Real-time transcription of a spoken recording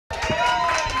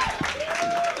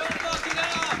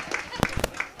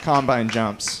Combine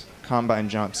jumps. Combine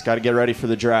jumps. Got to get ready for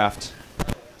the draft.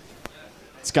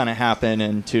 It's going to happen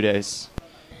in 2 days.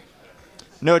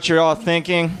 Know what you're all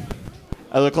thinking?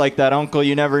 I look like that uncle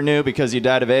you never knew because you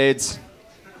died of AIDS.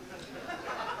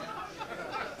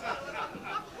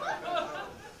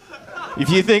 If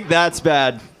you think that's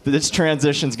bad, this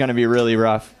transition's going to be really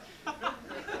rough.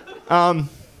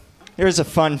 Here's a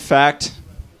fun fact.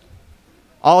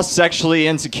 All sexually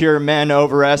insecure men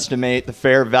overestimate the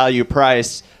fair value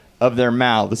price of their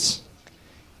mouths.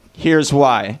 Here's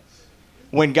why.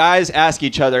 When guys ask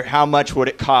each other how much would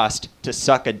it cost to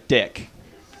suck a dick,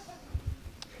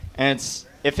 and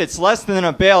if it's less than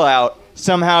a bailout,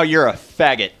 somehow you're a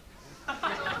faggot.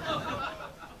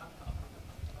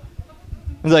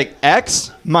 It's like,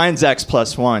 X? Mine's X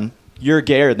plus 1. You're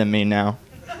gayer than me now.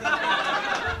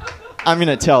 I'm going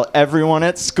to tell everyone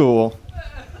at school.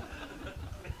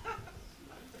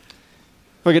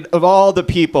 Look, of all the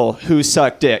people who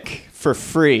suck dick for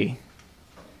free,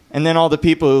 and then all the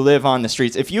people who live on the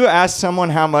streets, if you ask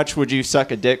someone how much would you suck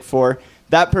a dick for,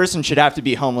 that person should have to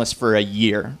be homeless for a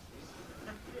year.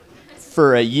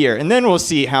 For a year. And then we'll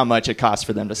see how much it costs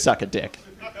for them to suck a dick.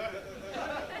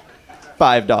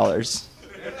 $5.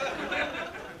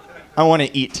 I want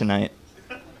to eat tonight.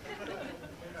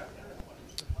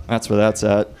 That's where that's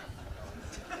at.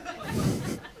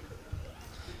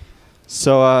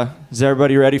 So, is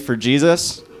everybody ready for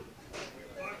Jesus?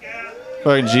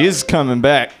 Fucking Jesus coming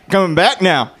back. Coming back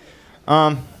now.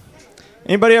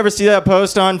 Anybody ever see that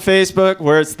post on Facebook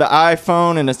where it's the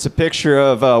iPhone and it's a picture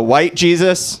of white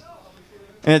Jesus?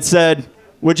 And it said,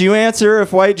 would you answer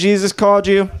if white Jesus called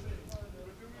you?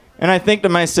 And I think to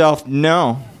myself,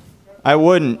 no, I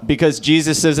wouldn't, because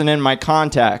Jesus isn't in my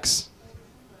contacts.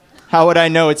 How would I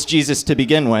know it's Jesus to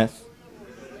begin with?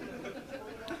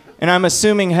 And I'm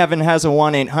assuming heaven has a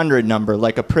 1-800 number,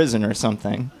 like a prison or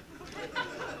something.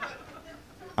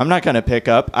 I'm not going to pick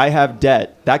up. I have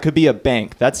debt. That could be a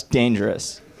bank. That's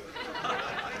dangerous.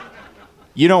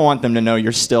 You don't want them to know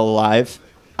you're still alive.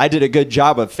 I did a good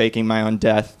job of faking my own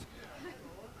death.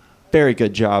 Very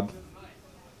good job.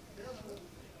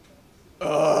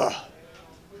 Ugh.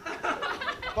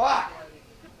 Fuck.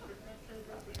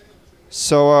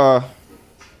 So,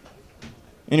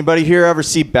 anybody here ever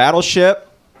see Battleship?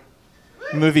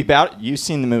 You've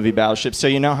seen the movie Battleship, so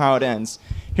you know how it ends.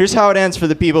 Here's how it ends for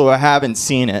the people who haven't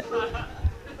seen it.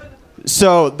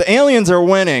 So the aliens are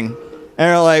winning, and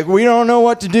they're like, we don't know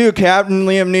what to do. Captain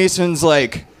Liam Neeson's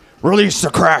like, release the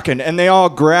Kraken. And they all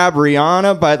grab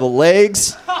Rihanna by the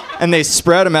legs, and they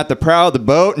spread them at the prow of the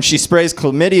boat, and she sprays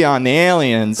chlamydia on the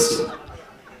aliens.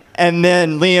 And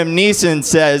then Liam Neeson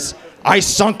says, I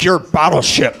sunk your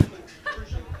battleship.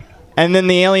 And then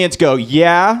the aliens go,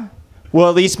 yeah? Well,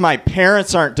 at least my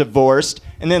parents aren't divorced.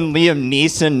 And then Liam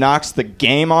Neeson knocks the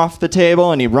game off the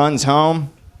table and he runs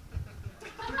home.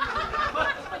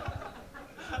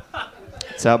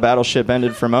 That's how Battleship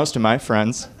ended for most of my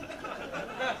friends.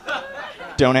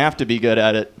 Don't have to be good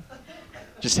at it.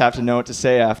 Just have to know what to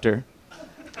say after.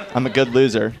 I'm a good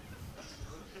loser.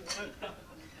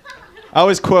 I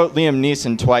always quote Liam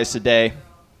Neeson twice a day.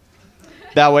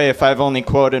 That way, if I've only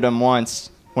quoted him once,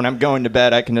 when I'm going to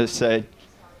bed, I can just say,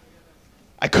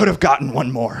 I could have gotten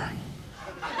one more.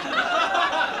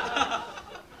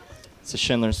 It's a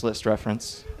Schindler's List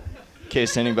reference, in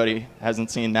case anybody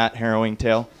hasn't seen that harrowing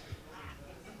tale.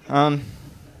 Saw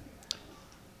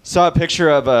a picture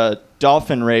of a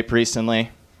dolphin rape recently.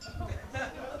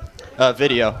 A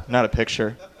video, not a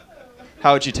picture.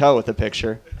 How would you tell with a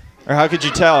picture? Or how could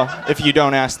you tell if you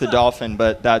don't ask the dolphin?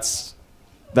 But that's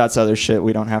other shit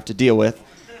we don't have to deal with.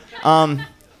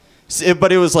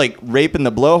 But it was like rape in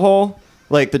the blowhole.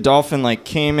 Like the dolphin like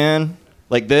came in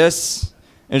like this,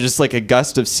 and just like a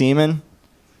gust of semen.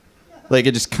 Like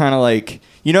it just kind of like,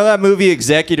 you know that movie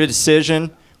Executive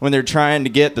Decision when they're trying to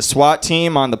get the SWAT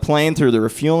team on the plane through the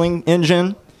refueling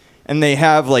engine, and they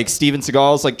have like Steven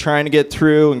Seagal's like trying to get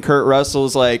through, and Kurt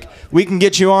Russell's like, we can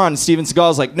get you on. And Steven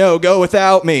Seagal's like, no, go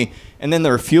without me. And then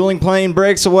the refueling plane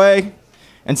breaks away,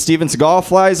 and Steven Seagal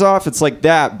flies off. It's like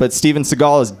that, but Steven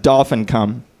Seagal is dolphin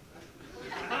cum.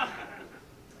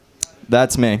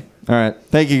 That's me. All right.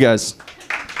 Thank you, guys.